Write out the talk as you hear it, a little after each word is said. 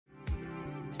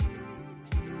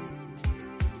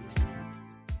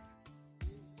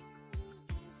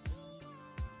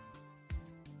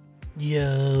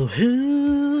Yo,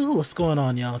 what's going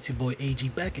on, y'all? It's your boy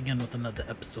Aege back again with another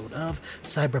episode of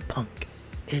Cyberpunk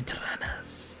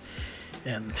Edgerunners.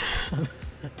 And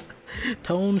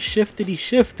tone shiftedy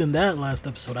shift in that last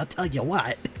episode, I tell you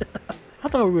what. I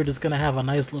thought we were just gonna have a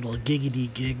nice little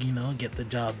giggity gig, you know, get the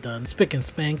job done. Spick and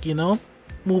spank, you know?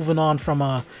 Moving on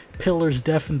from Pillar's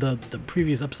death in the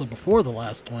previous episode before the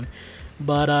last one.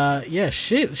 But yeah,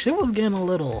 shit was getting a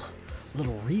little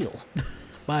real.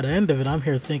 By the end of it, I'm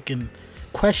here thinking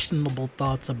questionable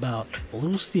thoughts about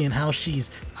Lucy and how she's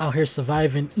out here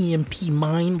surviving EMP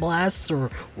mind blasts or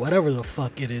whatever the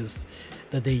fuck it is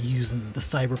that they use in the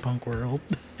cyberpunk world.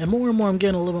 And more, I'm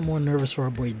getting a little more nervous for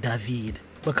our boy David,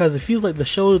 because it feels like the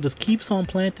show just keeps on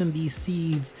planting these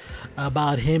seeds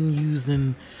about him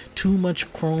using too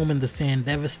much chrome in the sand,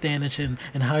 devastating,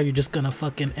 and how you're just gonna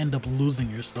fucking end up losing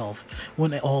yourself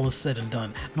when it all is said and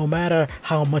done. No matter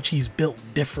how much he's built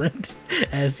different,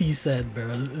 as he said,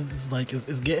 bro.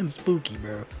 It's getting spooky,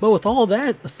 bro. But with all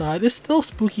that aside, it's still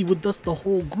spooky with just the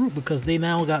whole group, because they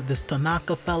now got this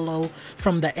Tanaka fellow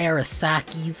from the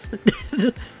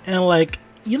Arasakis. And like,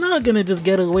 you're not gonna just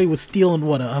get away with stealing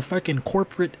what, a fucking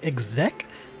corporate exec?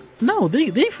 No, they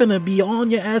finna be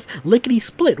on your ass lickety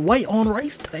split, white on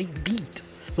rice type beat.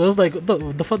 So it's like,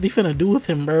 the fuck they finna do with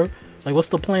him, bro? Like, what's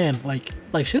the plan? Like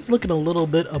shit's looking a little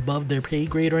bit above their pay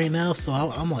grade right now. So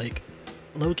I'm like,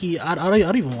 low-key, I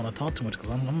don't even want to talk too much, because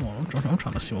I'm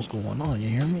trying to see what's going on. You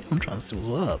hear me? I'm trying to see what's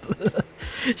up.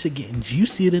 Shit getting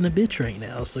juicier than a bitch right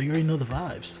now, so you already know the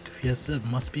vibes. If you said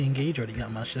must be engaged, already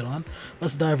got my shit on.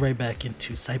 Let's dive right back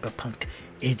into Cyberpunk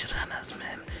Edgerunners,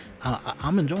 man.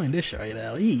 I'm enjoying this shit right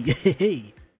now.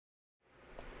 Hey.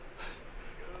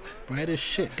 Bright as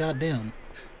shit, goddamn.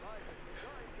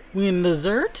 We in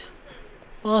dessert?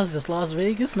 Oh, is this Las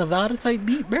Vegas, Nevada type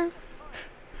beat, bro?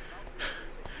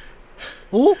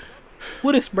 Ooh,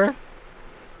 what is, bruh?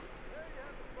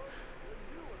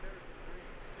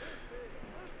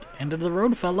 End of the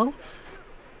road, fellow.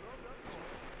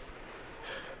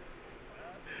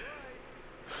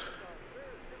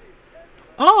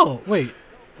 Oh, wait.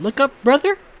 Look up,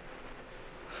 brother?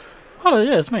 Oh,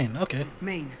 yeah, it's Maine. Okay.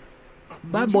 Maine.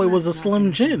 That boy was a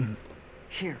Slim Jim.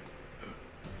 Here.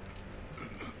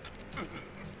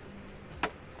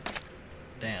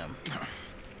 Damn.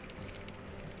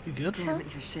 You good, bro? Damn it,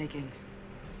 you're shaking.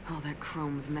 All that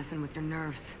chrome's messing with your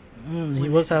nerves. He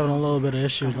was having a little bit of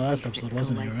issues last episode,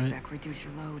 wasn't he, right? Back, reduce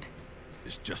your load.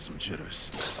 It's just some jitters.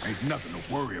 Ain't nothing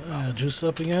to worry about. Juice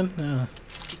up again? Yeah.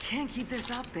 You can't keep this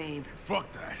up, babe.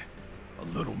 Fuck that. A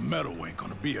little metal ain't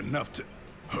gonna be enough to...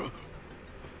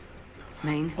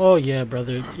 Maine? Oh, yeah,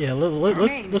 brother. Yeah,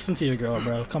 let's listen to your girl,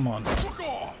 bro. Come on. Fuck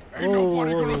off! Ain't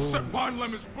nobody gonna set my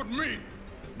limits but me!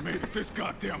 Made it this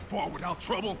goddamn far without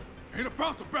trouble. Ain't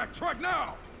about to backtrack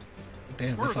now!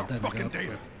 Damn, where's our fucking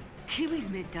data? Kiwi's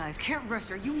mid-dive. Can't rush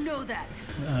her. You know that.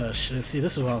 Shit. See,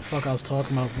 this is what the fuck I was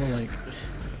talking about for, like...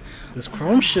 This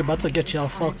chrome shit about to get y'all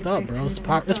fucked up, bro. It's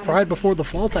pride before the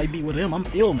fall type beat with him. I'm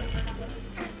feeling it.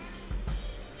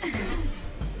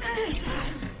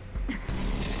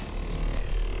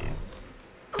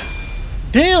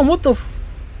 Damn, what the f...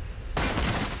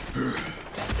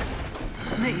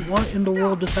 What in the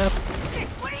world just happened? Shit,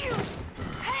 what are you?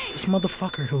 Hey! This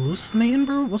motherfucker hallucinating,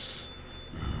 bro? What's...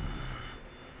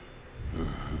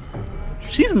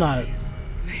 She's not...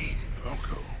 Maine.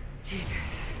 Falco.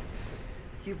 Jesus.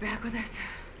 You back with us?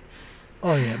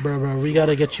 Oh yeah, bro, we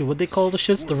gotta get you... What they call the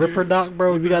shits? The Ripper Doc,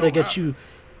 bro? We gotta get you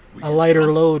a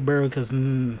lighter load, bro, because...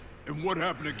 And what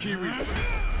happened to Kiwi's...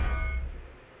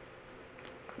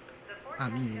 I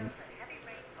mean,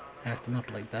 acting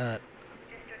up like that.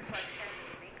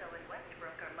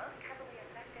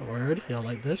 Word? Y'all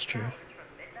like this? True.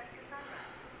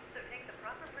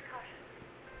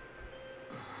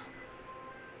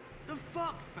 The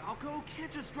fuck, Falco?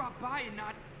 Can't just drop by and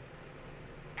not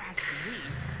ask me.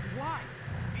 Why?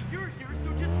 You're here,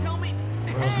 so just tell me.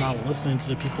 Bro's not listening to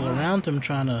the people around him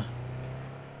trying to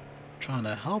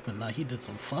help him. Now he did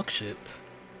some fuck shit.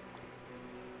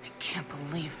 I can't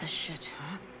believe this shit.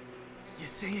 Huh? You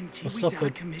saying What's Kiwi's up out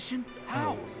with... of commission?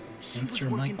 How? She was Answer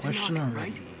my working question Tanaka,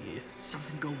 already. right?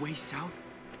 Something go way south?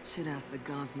 Should ask the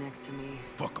gonk next to me.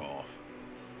 Fuck off.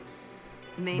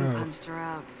 Maine Bro. punched her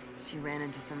out. She ran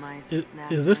into some ice.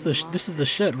 Is this the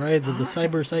shit, right? The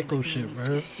cyber psycho shit,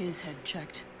 bro. His head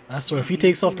checked. I swear, if he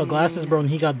takes off the glasses, bro, and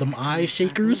he got them eye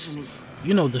shakers,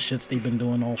 you know the shits they've been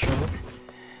doing all show.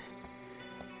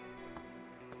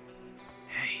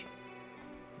 Hey,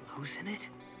 losing it?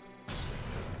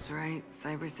 That's right,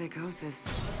 cyberpsychosis.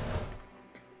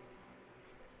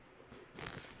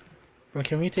 Bro,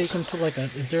 can we take him to like a...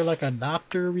 Is there like a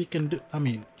doctor we can do... I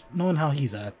mean, knowing how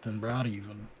he's acting, bro, I don't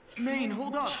even... Maine,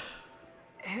 hold up.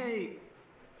 Hey.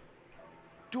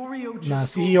 Dorio just Nah,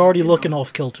 see, told he already me, looking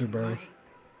off kilter, bro.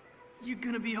 You're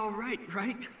gonna be alright,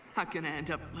 right? Not gonna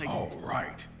end up like... All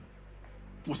right.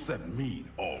 What's that mean,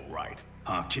 all right?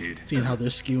 Huh, kid? Seeing how they're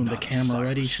skewing the Not a camera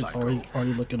already, psycho. shit's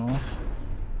already looking off.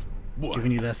 What?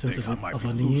 Giving you that sense Think of I might of be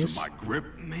unease. losing my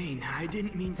grip? Maine, I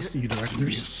didn't mean to... See you, Give me a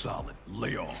directors. solid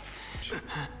layoff.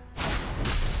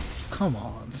 Come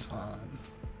on, son.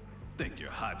 Think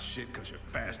you're hot shit cause you're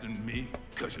faster than me?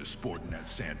 Cause you're sporting that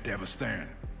Sandevistan?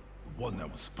 The one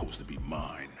that was supposed to be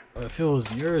mine. If it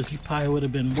was yours, you probably would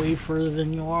have been way further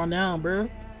than you are now, bro.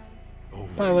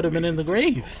 Probably would have been in the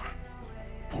grave.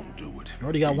 Won't do it. You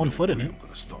already got Ain't one no foot in way it. I'm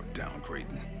gonna start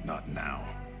downgrading. Not now.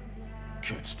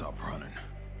 Can't stop running.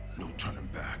 No turning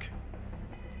back.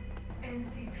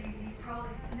 NCPD probably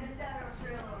sniffed out our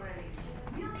trail already.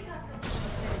 We only got to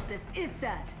finish this, if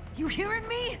that. You hearing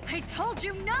me? I told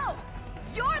you no!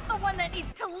 You're the one that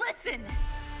needs to listen!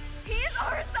 He's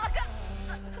Arasaka!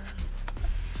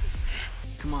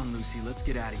 Come on, Lucy, let's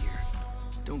get out of here.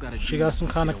 Don't gotta She do got some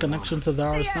nothing kind if of you don't want. connection to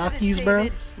the Stay out of it, Arasakis, bro.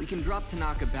 David. We can drop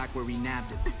Tanaka back where we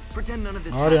nabbed it. Pretend none of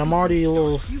this I'm happened already a from the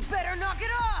little start. You better knock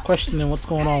it off! questioning what's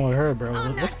going on with her, bro.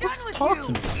 I'm What's not done with talk you.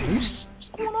 to me, Bruce? What's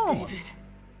going on? David,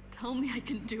 tell me I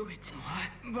can do it.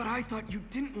 What? But I thought you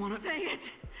didn't want to... Say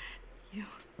it!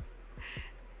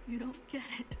 You don't get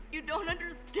it. You don't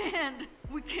understand.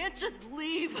 We can't just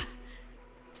leave.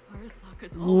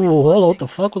 Arasaka's Ooh, always hold on, what watching. the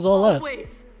fuck was all that?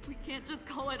 Always. We can't just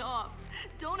call it off.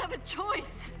 Don't have a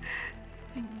choice.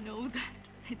 I know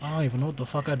that. I don't even know what the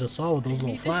fuck I just saw with those little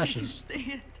need to hear you flashes. say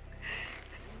it.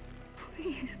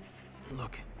 Please.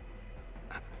 Look,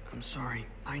 I'm sorry.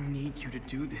 I need you to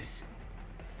do this.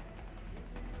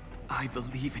 I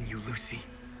believe in you, Lucy.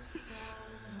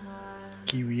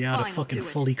 Kiwi out of Fine, fucking do it.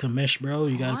 fully commish, bro.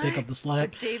 You gotta pick up the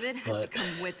slack. But David has But to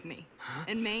come with me.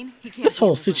 And Maine, he can't. this be whole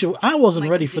in the room. situation, I wasn't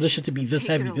My ready for this condition. shit to be this Take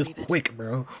it heavy, or this leave it. quick,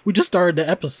 bro. We just started the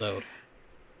episode.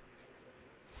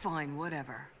 Fine,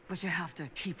 whatever. But you have to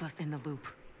keep us in the loop.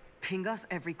 Ping us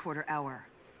every quarter hour.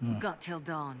 Got till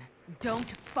dawn.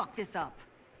 Don't fuck this up.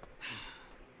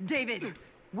 David,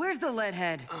 where's the lead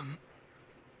head?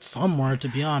 Somewhere, to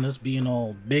be honest, being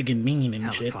all big and mean and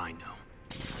Hell shit. if I know.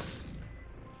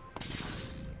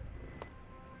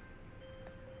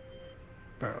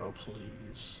 Bro,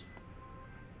 please.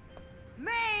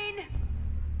 Maine!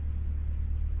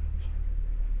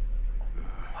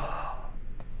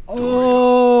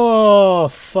 Oh,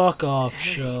 fuck off,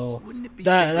 show. Wouldn't it be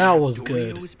That safer to have was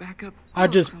Dorio good. as backup? I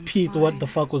just comes peeped what by. the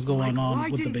fuck was going Like, on why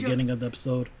with the didn't you- beginning of the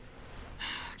episode.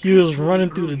 He was running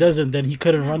through the desert, then he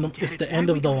couldn't run. Get It's it. the Why end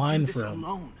we of the gotta do line this for him.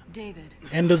 alone? David,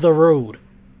 End of the road.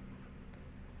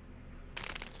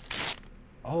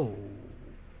 Oh.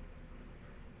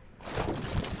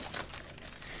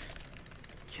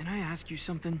 Can I ask you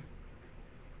something?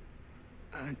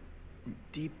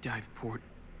 Deep dive port.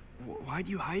 Why'd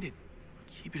you hide it?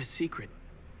 Keep it a secret.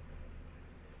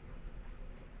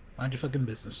 Mind your fucking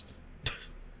business.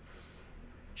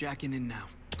 Jacking in now.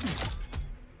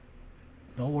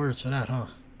 No words for that, huh?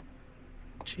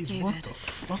 Jeez, what David. the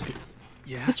fuck?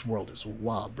 Yeah? This world is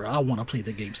wild, bro. I want to play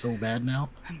the game so bad now.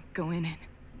 I'm going in.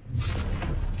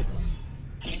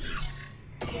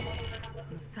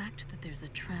 The fact that there's a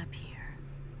trap here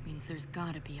means there's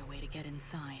gotta be a way to get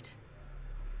inside.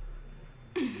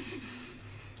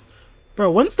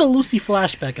 Bro, when's the Lucy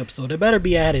flashback episode? It better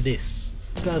be added this.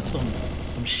 Got some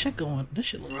shit going. This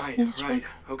shit look Right, cool as right.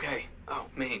 fuck. Okay. Oh,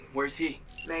 Maine, where's he?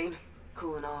 Maine,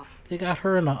 cooling off. They got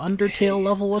her in an Undertale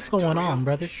level. What's going Dorio, on,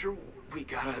 brother? Sure, we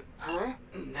gotta... Huh?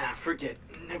 Nah, forget.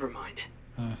 Never mind.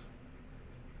 Are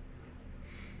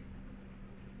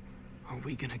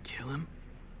we gonna kill him?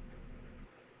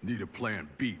 Need a plan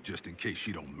B just in case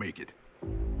she don't make it.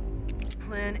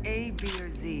 Plan A, B, or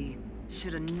Z.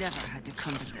 Should have never had to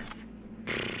come to this.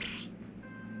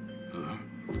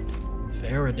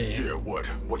 Faraday. Yeah, what?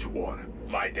 What you want?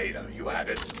 My data, you have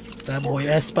it. It's that boy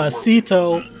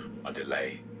Espacito. A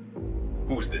delay.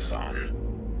 Who's this on?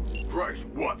 Christ,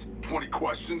 what? 20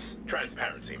 questions?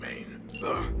 Transparency, Maine.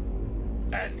 Uh,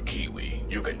 And Kiwi,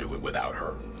 you can do it without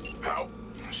her. how?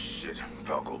 Shit,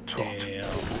 Falco talked.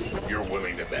 Damn. You're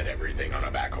willing to bet everything on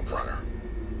a backup runner.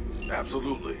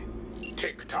 Absolutely.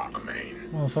 Tick-tock, Maine.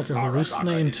 Motherfucker Arasaka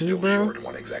hallucinating is too, still bro. short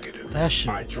one executive. That shit.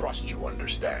 I trust you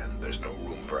understand. There's no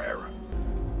room for error.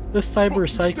 This cyber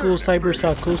psycho, cyber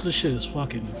psychosis shit is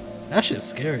fucking. That shit's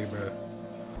scary, bro.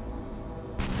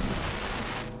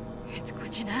 It's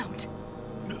glitching out.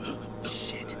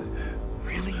 Shit.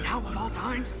 Really? Now of all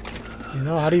times? You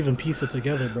know how to even piece it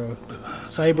together, bro.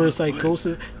 Cyber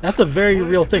psychosis. That's a very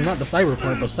real thing. Not the cyber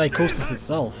part, but psychosis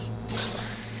itself.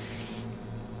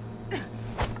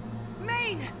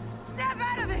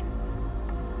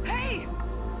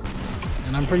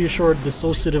 pretty sure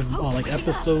dissociative like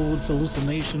episodes,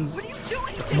 hallucinations, What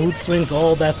are you doing? mood swings,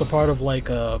 all that's a part of like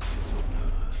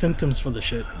symptoms for the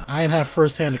shit. I didn't have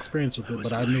first-hand experience with it,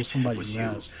 but I knew somebody who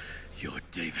has. You're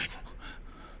David.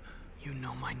 You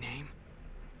know my name?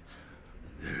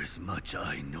 There's much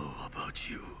I know about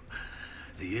you.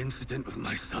 The incident with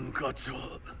my son got you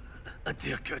a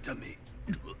dear to me.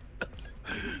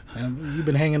 And you've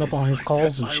been hanging up on his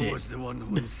calls and I shit. was the one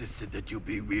who insisted that you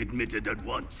be readmitted at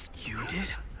once. You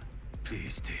did?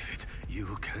 Please, David,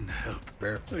 you can help.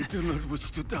 Bear. I do not wish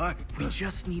to die. We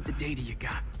just need the data you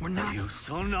got. We're Are not... you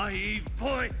so naive,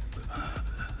 boy?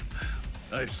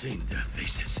 I've seen their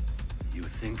faces. You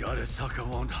think Arasaka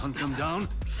won't hunt them down?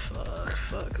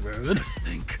 Fuck, bro. Just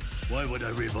think, why would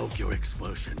I revoke your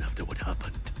expulsion after what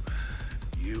happened?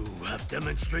 You have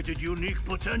demonstrated unique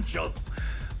potential.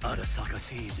 Arasaka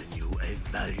sees in you a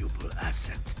valuable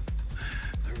asset.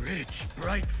 A rich,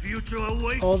 bright future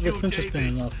awaits All this you, interesting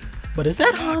David. enough. But is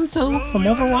that Hanzo from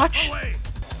Throw your Overwatch? life away.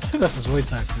 I think that's his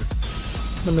voice actor.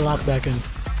 Let me lock back in.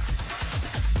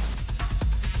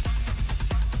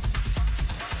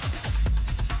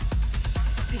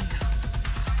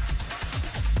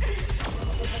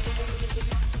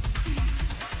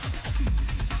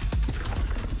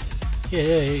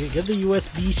 Yeah, get the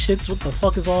USB shits. What the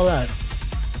fuck is all that?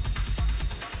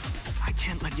 I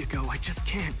can't let you go. I just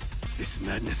can't. This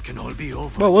madness can all be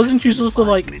over. Bro, wasn't you supposed to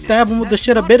like stab him with the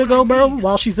shit a bit ago, bro?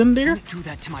 While she's in there? Don't do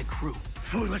that to my crew.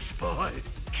 Foolish boy.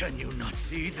 Can you not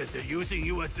see that they're using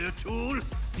you as their tool?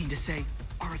 Mean to say,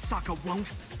 Arasaka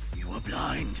won't? You are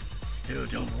blind. Still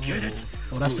don't get it.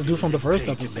 Oh, that's the Who dude do from the you first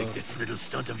pay to episode. make this little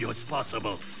stunt of yours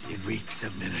possible. It reeks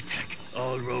of Militech.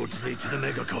 All roads lead to the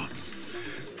Megacorps.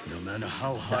 No matter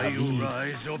how high you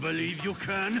rise or believe you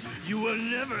can, you will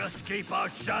never escape our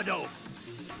shadow.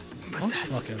 That's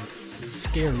fucking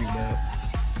scary, bro.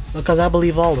 Because I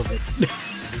believe all of it.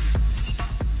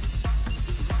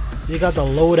 You got the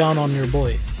lowdown on your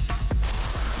boy.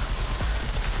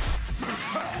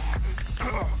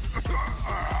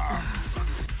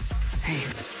 Hey,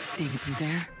 David, you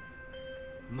there?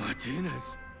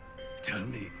 Martinez, tell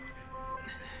me.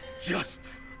 Just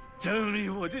tell me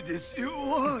what it is you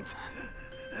want.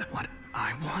 What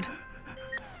I want?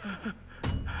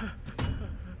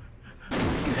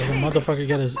 Does a motherfucker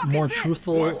get as more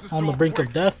truthful on the brink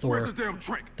of death, Where's or the damn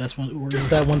drink? that's when, or is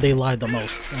that when they lied the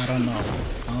most? I don't know.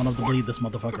 I don't know if to believe this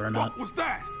motherfucker or not. What was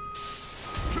that?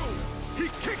 Yo, he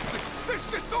kicks it.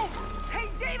 This shit's over. Hey,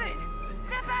 David!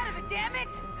 Step out of it, damn it!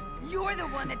 You're the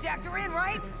one that jacked her in,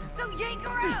 right? So yank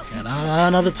her out! And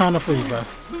another time for you, bro.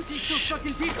 Lucy's still stuck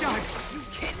in deep dive. You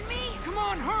kidding me? Come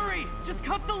on, hurry! Just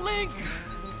cut the link!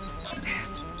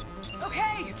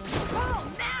 Okay, pull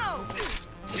now!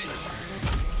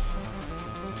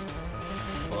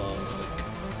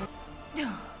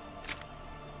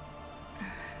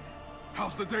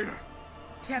 How's the data?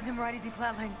 Jabbed him right as he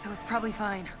flatlined, so it's probably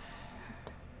fine.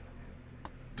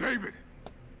 David,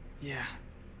 Yeah,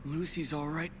 Lucy's all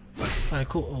right. Alright,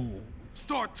 cool. Oh.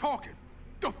 start talking.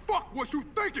 The fuck was you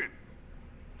thinking?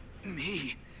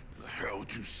 Me? The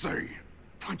hell'd you say?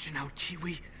 Punching out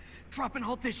Kiwi. Dropping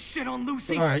all this shit on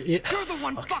Lucy. Alright, yeah. You're the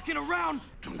one fucking around.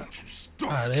 Don't you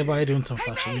start. Alright, everybody doing some Hey,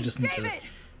 fuck shit. We man, just need to. David!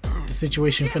 The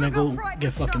situation Jimmer finna go fried get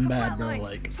this shit fucking off the bad, bro. flatline.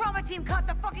 Like, Trauma team caught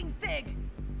the fucking SIG.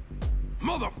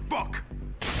 Motherfuck!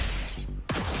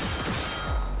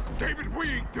 David, we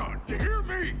ain't done. You hear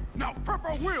me? Now prep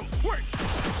our wheels, quick!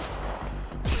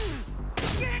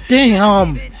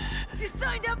 damn. David, you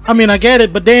signed up for I mean, I this get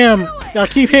it, but damn, Do it. y'all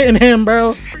keep hitting him,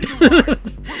 bro.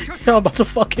 Y'all about to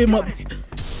fuck him up.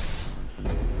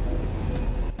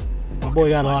 My boy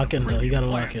gotta lock in, though. He gotta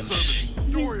lock in.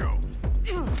 Dorio.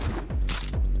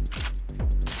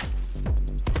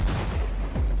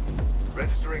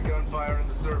 Registering gunfire in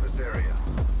the service area.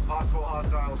 Possible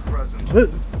hostiles present.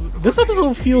 This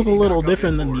episode feels a little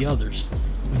different than the others,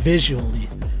 visually.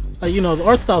 Like, you know, the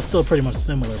art style's still pretty much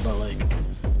similar, but like,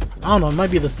 I don't know, it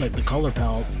might be this like the color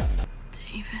palette.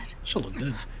 David, She'll look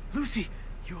good. Lucy,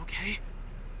 you okay?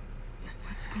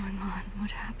 what's going on?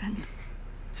 What happened?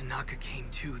 Tanaka came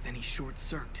to, then he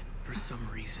short-circuited for some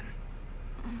reason.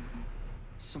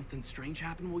 Something strange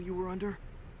happened while you were under?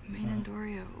 Main and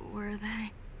Doria, where are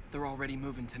they? They're already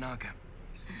moving Tanaka.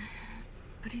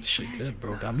 But he's Shit dead. good,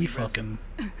 bro. Got me fucking.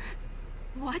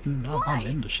 What? I'm Why?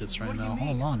 into shits right What do you now. mean?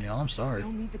 Hold on, y'all. I'm sorry.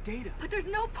 Still need the data. But there's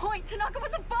no point. Tanaka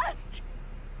was a bust.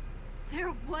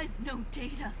 There was no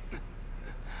data.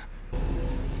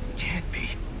 Can't be.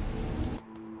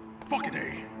 Fucking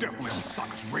A. Definitely on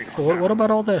Sokka's radar. But what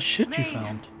about all that shit you Main,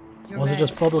 found? your Was it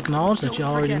just meds. public knowledge that Don't you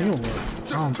already forget knew?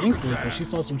 it. Or? I don't think so, because she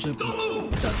saw some shit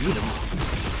that beat him.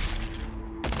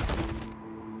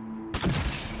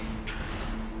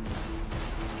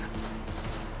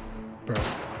 bro.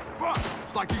 Fuck!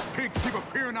 It's like these pigs keep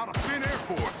appearing out of thin air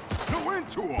force. No end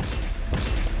to them.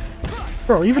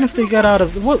 Bro, even if they get out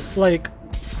of what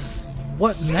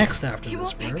next after He this,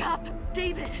 won't pick bro? up.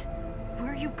 David,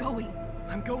 where are you going?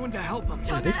 I'm going to help him.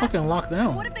 Yeah, they fucking locked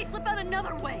down. What if they slip out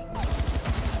another way?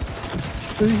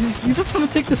 You just want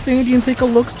to take the Sandy and take a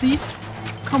look-see?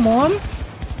 Come on.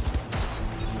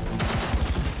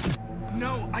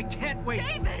 No, I can't wait.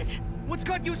 David! What's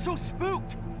got you so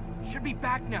spooked? Should be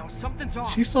back now. Something's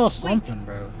off. She saw something,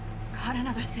 bro. Got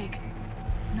another SIG.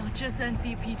 Not just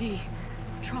NCPD.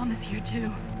 Trauma's here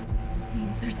too.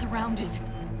 Means they're surrounded.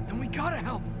 Then we gotta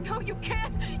help. No, you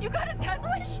can't! You got a death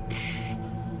wish?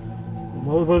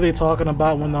 What were they talking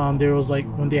about when there was like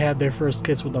when they had their first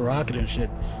kiss with the rocket and shit?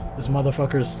 This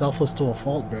motherfucker is selfless to a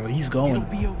fault, bro. He's going. It'll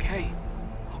be okay.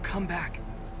 I'll come back.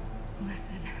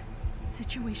 Listen,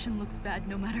 situation looks bad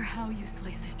no matter how you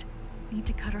slice it. Need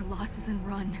to cut our losses and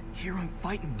run. Hear him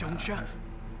fighting, don't ya?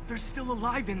 They're still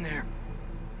alive in there.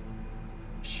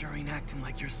 Sure ain't acting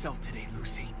like yourself today,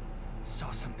 Lucy. Saw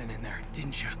something in there,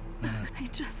 didn't ya? I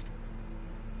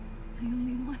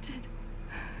only wanted...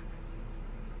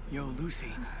 Yo, Lucy.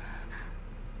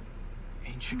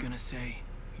 Ain't you gonna say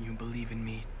you believe in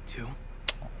me, too?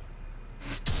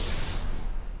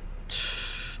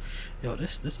 Yo,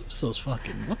 this episode's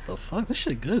fucking... What the fuck? This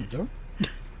shit good, bro.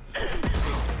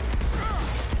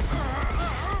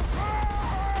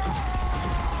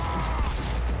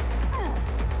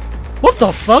 What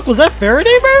the fuck? Was that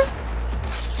Faraday, bro?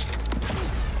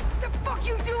 The fuck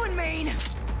you doing, Maine?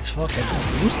 He's fucking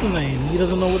hallucinating. He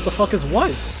doesn't know what the fuck is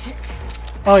what.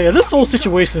 Oh yeah, this whole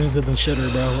situation is in the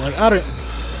shitter, bro. Like, I don't...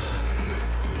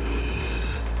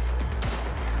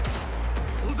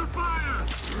 Hold your fire!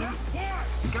 What?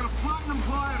 You got a platinum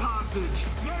client hostage.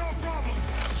 No problem.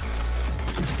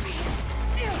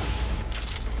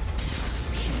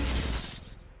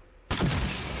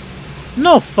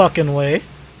 No fucking way.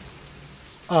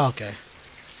 Oh, okay.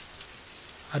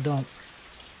 I don't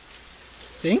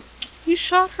think he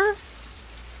shot her?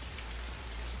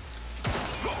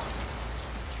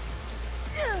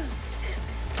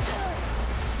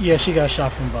 Yeah, she got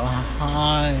shot from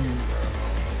behind.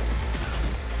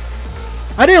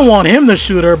 I didn't want him to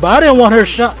shoot her, but I didn't want her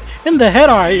shot in the head.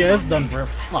 Alright, yeah, it's done for her.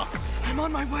 Fuck. I'm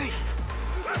on my way.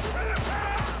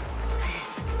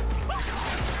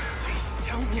 Please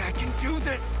tell me I can do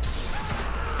this.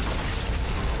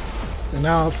 And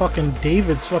now fucking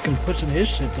David's fucking pushing his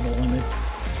shit to the limit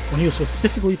when he was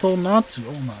specifically told not to.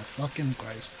 Oh my fucking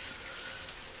Christ.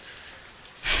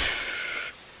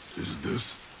 Is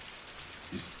this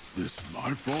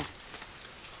my fault?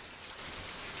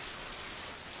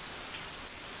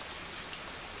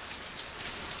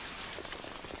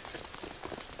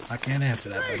 I can't answer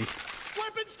that, buddy.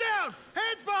 Weapons down!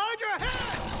 Hands behind your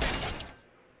head!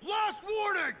 Last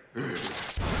warning!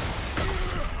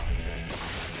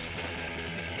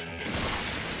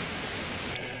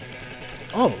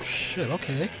 Oh shit,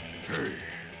 okay. Hey.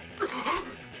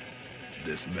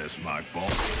 This mess my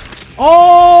fault?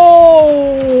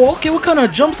 Oh, okay, what kind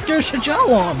of jump scare shit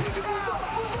y'all on?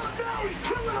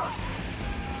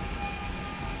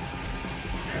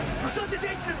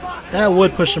 That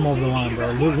would push him over the line,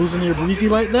 bro. Losing your breezy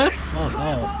like that? Fuck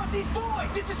off.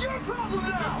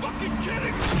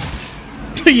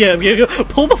 yeah,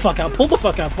 pull the fuck out,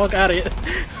 fuck out of it.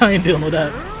 I ain't dealing with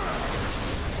that.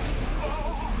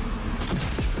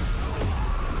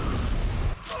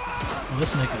 Well,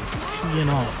 this nigga is teeing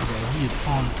off, bro. He is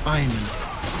on timing.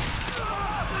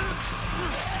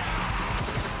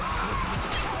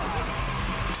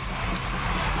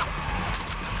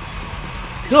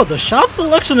 Yo, the shot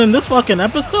selection in this fucking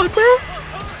episode, bro?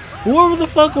 Whoever the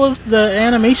fuck was the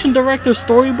animation director,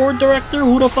 storyboard director,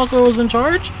 who the fuck was in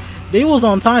charge? They was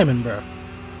on timing, bro.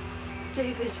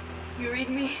 David, you read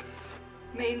me?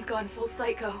 Maine's gone full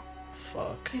psycho.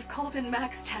 Fuck. They've called in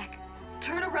Max Tech.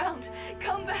 Turn around.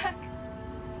 Come back.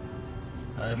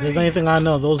 If there's anything I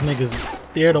know, those niggas,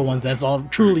 they're the ones that's all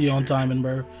truly on timing,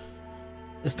 bro.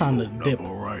 It's time to dip.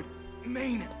 All right.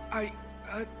 Maine, I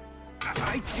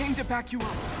came to back you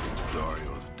up.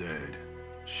 Dario's dead.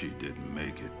 She didn't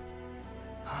make it.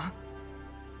 Huh?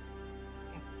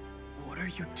 What are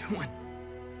you doing?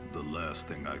 The last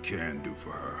thing I can do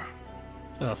for her.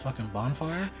 A fucking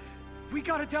bonfire? We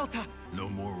got a Delta. No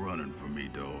more running for me,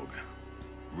 dog.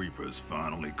 Reaper's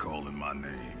finally calling my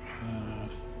name.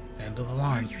 End of the What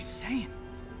line. are you saying?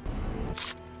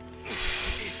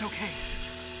 It's okay.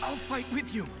 I'll fight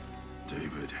with you.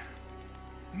 David.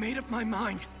 Made up my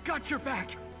mind. Got your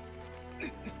back.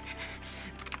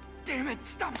 Damn it,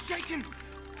 stop shaking.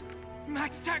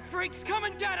 Max Tech freaks, come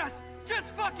and get us.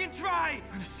 Just fucking try.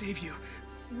 I'm gonna save you.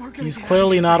 He's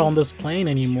clearly not on this plane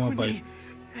anymore, but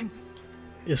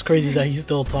it's crazy that he's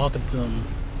still talking to him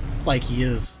like he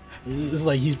is. It's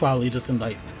like he's probably just in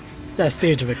like that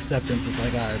stage of acceptance. It's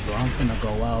like, alright bro, I'm finna go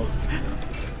out.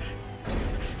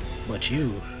 But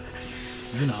you're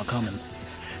not coming.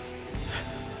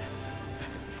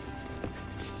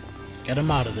 Get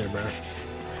him out of there, bro.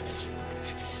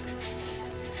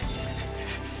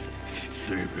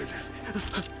 David.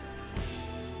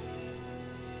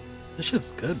 This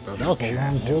shit's good, bro. That was a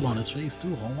long hold on his face,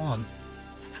 too. Hold on.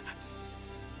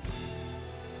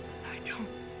 I don't...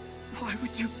 Why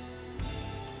would you...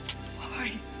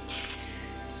 Why?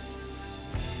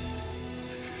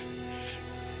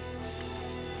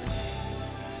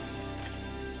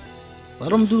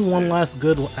 Let him do one last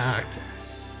good act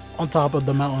on top of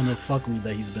the mountain of fuckery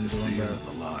that he's been doing, bro.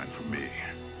 The line for me.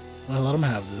 Well, let him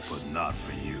have this. But not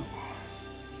for you.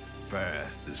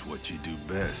 Fast is what you do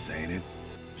best, ain't it?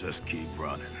 Just keep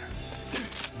running.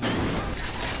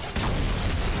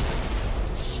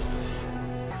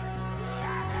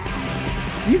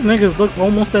 These niggas look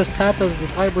almost as tapped as the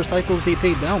cyber cycles they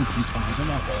take down sometimes. I'm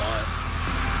not gonna lie.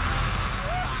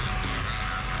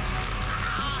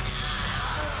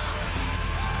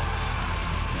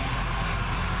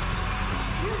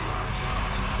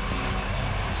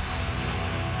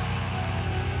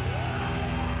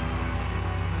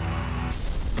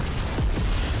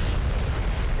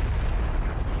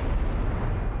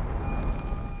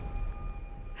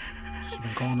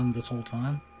 Calling him this whole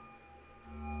time.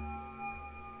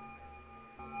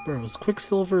 Bro, it's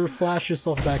Quicksilver, flash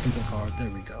yourself back into the car. There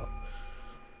we go.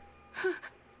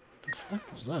 The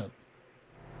fuck was that?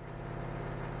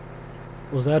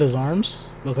 Was that his arms?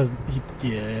 Because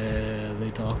yeah,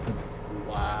 they talked to...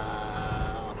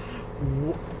 Wow.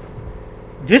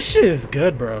 This shit is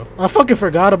good, bro. I fucking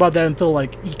forgot about that until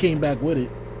like he came back with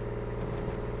it.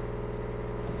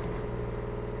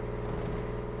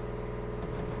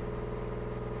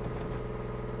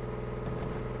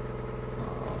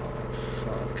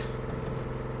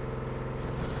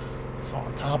 So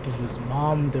on top of his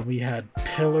mom, then we had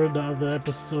Pillar the other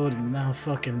episode, and now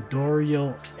fucking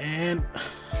Dorio and...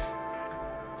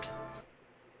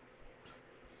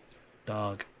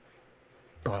 Dog.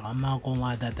 Bro, I'm not gonna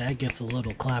lie, that gets a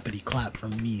little clappity clap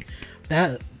from me.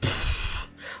 That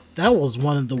was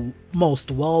one of the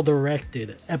most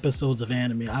well-directed episodes of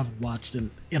anime I've watched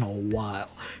in a while.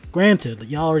 Granted,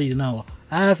 y'all already know,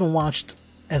 I haven't watched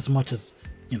as much as,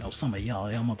 you know, some of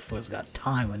y'all motherfuckers got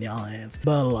time on y'all hands.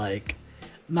 But like,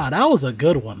 nah, that was a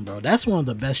good one, bro. That's one of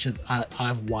the best shit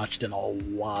I've watched in a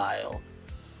while.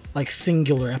 Like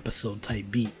singular episode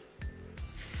type beat.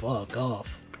 Fuck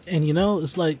off. And you know,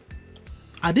 it's like,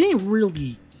 I didn't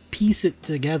really piece it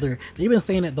together. They've been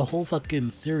saying it the whole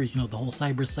fucking series, you know, the whole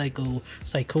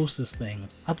psychosis thing.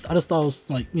 I just thought it was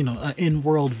like, you know, an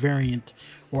in-world variant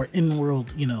or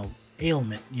in-world, you know,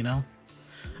 ailment, you know?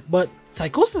 But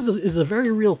psychosis is a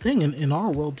very real thing in our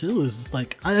world too. It's just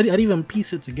like, I'd even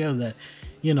piece it together that,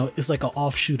 you know, it's like an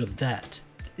offshoot of that.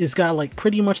 It's got like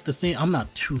pretty much the same, I'm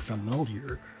not too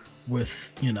familiar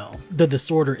with, you know, the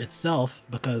disorder itself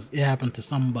because it happened to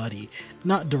somebody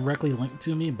not directly linked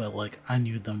to me, but like I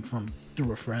knew them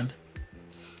through a friend.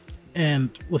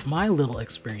 And with my little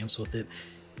experience with it,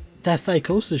 that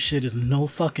psychosis shit is no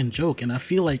fucking joke, and I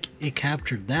feel like it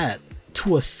captured that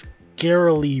to a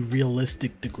scarily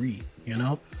realistic degree, you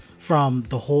know, from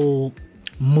the whole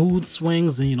mood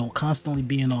swings and, you know, constantly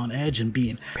being on edge and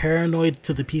being paranoid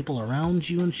to the people around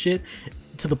you and shit,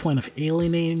 to the point of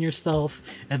alienating yourself,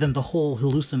 and then the whole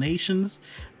hallucinations.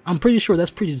 I'm pretty sure that's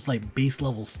pretty just like base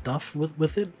level stuff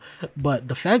with it, but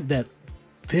the fact that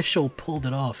this show pulled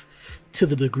it off to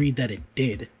the degree that it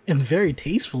did, and very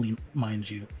tastefully,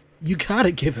 mind you, you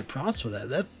gotta give it props for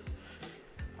that.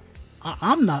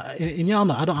 I'm not, and y'all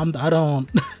know,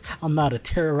 I'm not a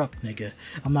tear up nigga.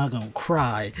 I'm not gonna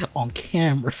cry on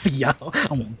camera for y'all. I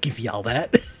won't give y'all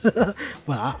that.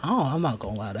 But I'm not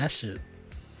gonna lie, that shit.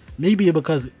 Maybe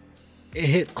because it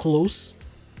hit close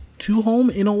to home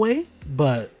in a way,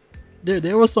 but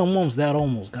there were some moments that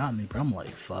almost got me. But I'm like,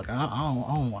 fuck, I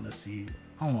don't want to see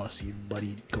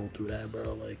Buddy go through that,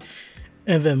 bro. Like,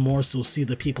 and then more so see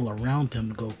the people around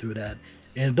him go through that.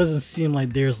 And it doesn't seem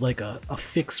like there's like a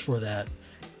fix for that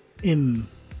in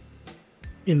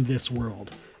this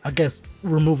world. I guess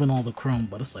removing all the chrome,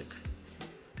 but it's like,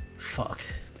 fuck.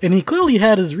 And he clearly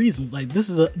had his reasons. Like, this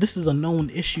is a known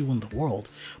issue in the world,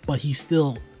 but he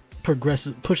still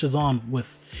pushes on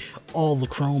with all the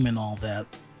chrome and all that.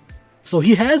 So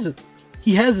he has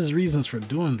his reasons for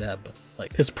doing that, but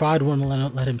like his pride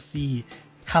wouldn't let him see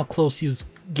how close he was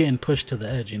getting pushed to the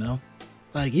edge, you know?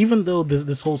 Like, even though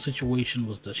this whole situation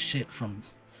was the shit from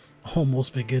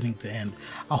almost beginning to end.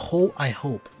 I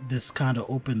hope this kind of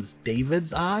opens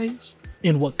David's eyes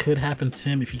in what could happen to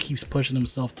him if he keeps pushing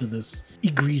himself to this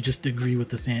egregious degree with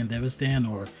the San Devistan,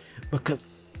 or because,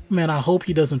 man, I hope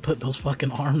he doesn't put those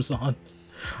fucking arms on,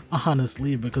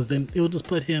 honestly, because then it'll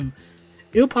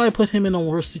probably put him in a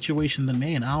worse situation than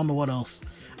Maine. I don't know what else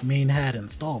Maine had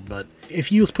installed, but if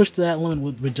he was pushed to that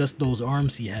limit with just those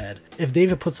arms he had, if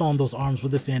David puts on those arms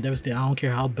with the San Devistan, I don't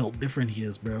care how built different he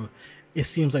is, bro. It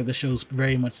seems like the show's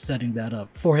very much setting that up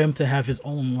for him to have his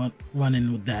own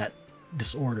run-in with that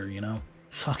disorder, you know?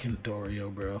 Fucking Dorio,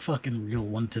 bro. Fucking real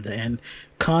one to the end.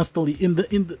 Constantly in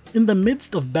the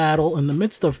midst of battle, in the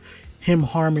midst of him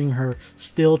harming her,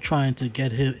 still trying to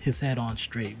get his head on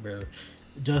straight, bro.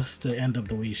 Just to end up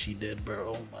the way she did,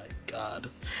 bro. Oh my god.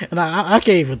 And I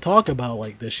can't even talk about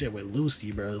like this shit with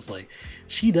Lucy, bro. It's like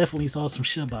she definitely saw some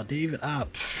shit about David.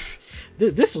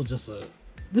 This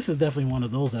is definitely one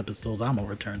of those episodes I'm gonna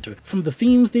return to. From the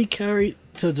themes they carry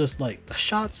to just like the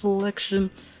shot selection,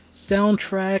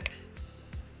 soundtrack,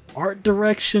 art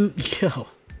direction. Yo,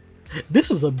 this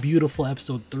was a beautiful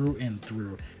episode through and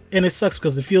through. And it sucks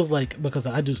because it feels like, because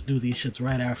I just do these shits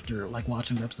right after like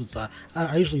watching the episodes, so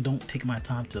I usually don't take my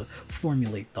time to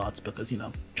formulate thoughts because, you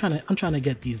know, I'm trying to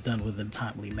get these done within a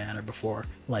timely manner before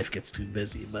life gets too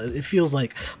busy. But it feels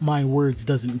like my words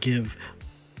doesn't give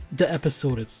the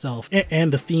episode itself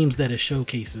and the themes that it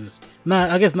showcases,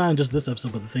 I guess not in just this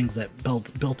episode, but the things that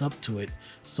built up to it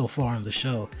so far in the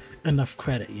show, enough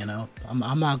credit, you know?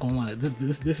 I'm not gonna lie,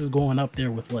 this is going up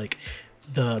there with like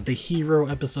the hero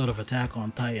episode of Attack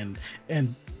on Titan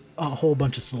and a whole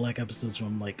bunch of select episodes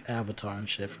from like Avatar and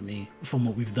shit for me, from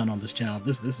what we've done on this channel.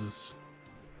 This is,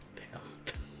 damn,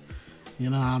 you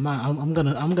know, I'm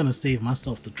gonna save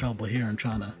myself the trouble here and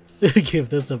trying to give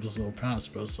this episode props,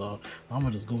 bro. So I'm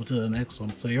gonna just go to the next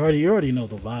one. So you already know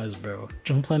the vibes, bro.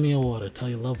 Drink plenty of water, tell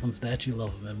your loved ones that you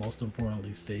love them, and most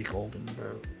importantly, stay golden,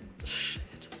 bro.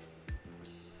 Shit.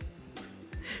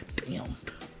 Damn.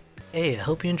 Hey, I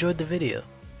hope you enjoyed the video.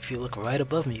 If you look right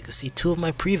above me, you can see 2 of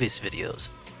my previous videos.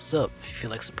 So, if you feel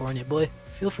like supporting your boy,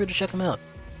 feel free to check them out.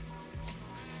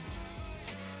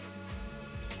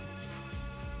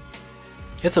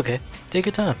 It's okay, take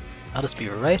your time. I'll just be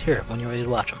right here when you're ready to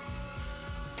watch them.